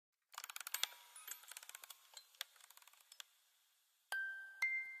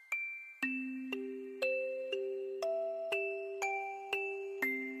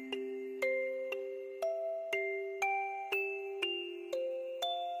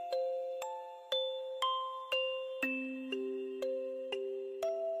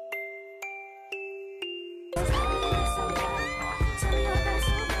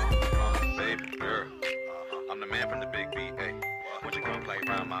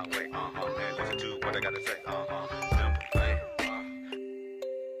me round my way. And listen to what I gotta say. Simple thing.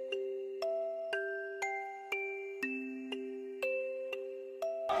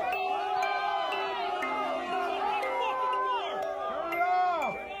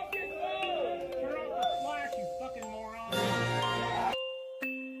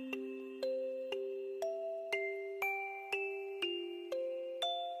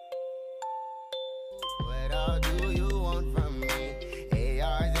 What all do you want from me?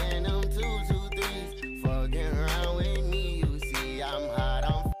 ARs and them 223s. Fucking around with me, you see I'm hot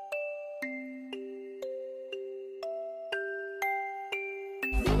on.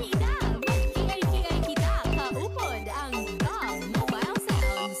 Ingay-ingay kita, kaupod ang Dog Mobile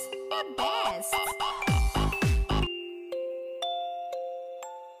Sounds. The best!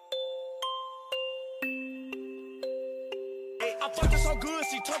 I fucked her so good,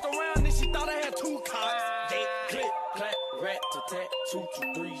 she turned around and she thought I had two cocks. They click, clap, rat, to tat, 2,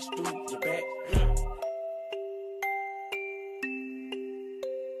 2, 3, through your back.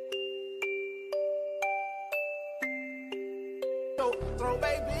 Throw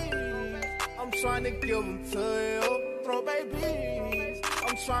babies, I'm trying to give them to you. Throw babies,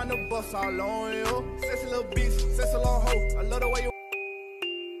 I'm trying to bust all on you. Sexy little bitch, sexy little hoe, I love the way you.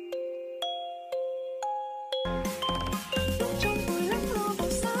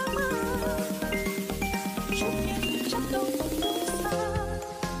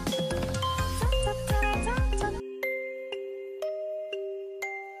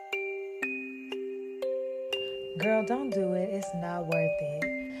 Girl, don't do it. It's not worth it.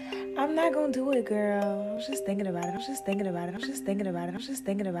 I'm not gonna do it, girl. I was just thinking about it. I was just thinking about it. I was just thinking about it. I was just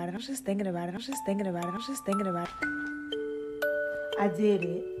thinking about it. I was just thinking about it. I was just thinking about it. I was just thinking about it. I did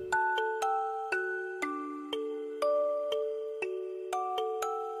it.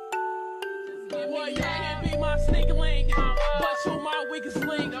 Boy, you can't be my sneaker link, but you my weakest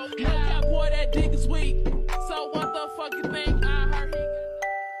link. No cap, boy, that dick is weak. So what the fuck you think? I heard he.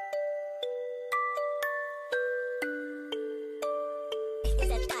 Is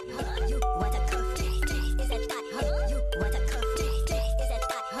that thought, huh? You want a cuff? Is that thought, huh? You want a cuff? Is that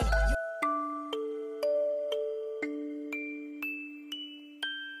thought, huh?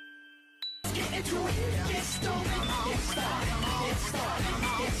 You get into it, get stoned, get started, get started,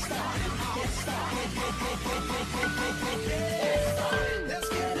 get started, get started, let's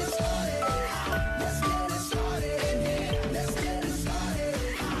get it started, let's get it started, let's get it started,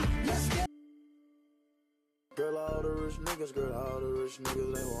 let's get. Girl, all the rich niggas, girl, all the rich niggas,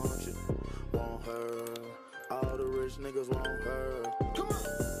 they want you, want her. All the rich niggas want her. Come on,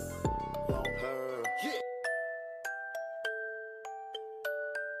 want her. Yeah.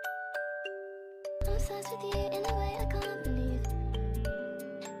 I'm obsessed with you in a way I can't believe.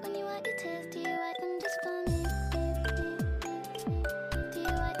 When you wipe your tears, do you wipe them just for me? Do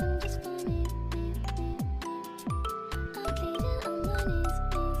you wipe them just for me? I'm pleading on my knees,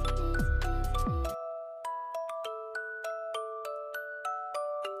 please, please, please.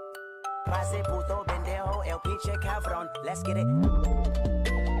 Pase puto pendejo, el pinche cabrón. Let's get it.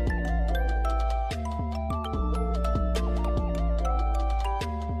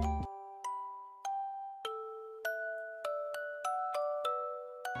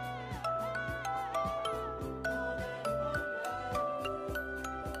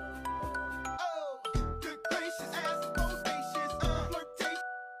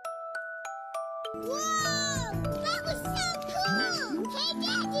 Whoa! That was so cool! Hey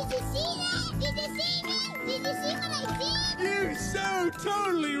Dad, did you see that? Did you see me? Did you see what I did? You so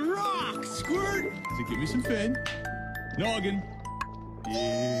totally rock, Squirt! So give me some fin. Noggin.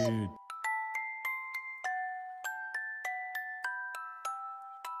 Dude.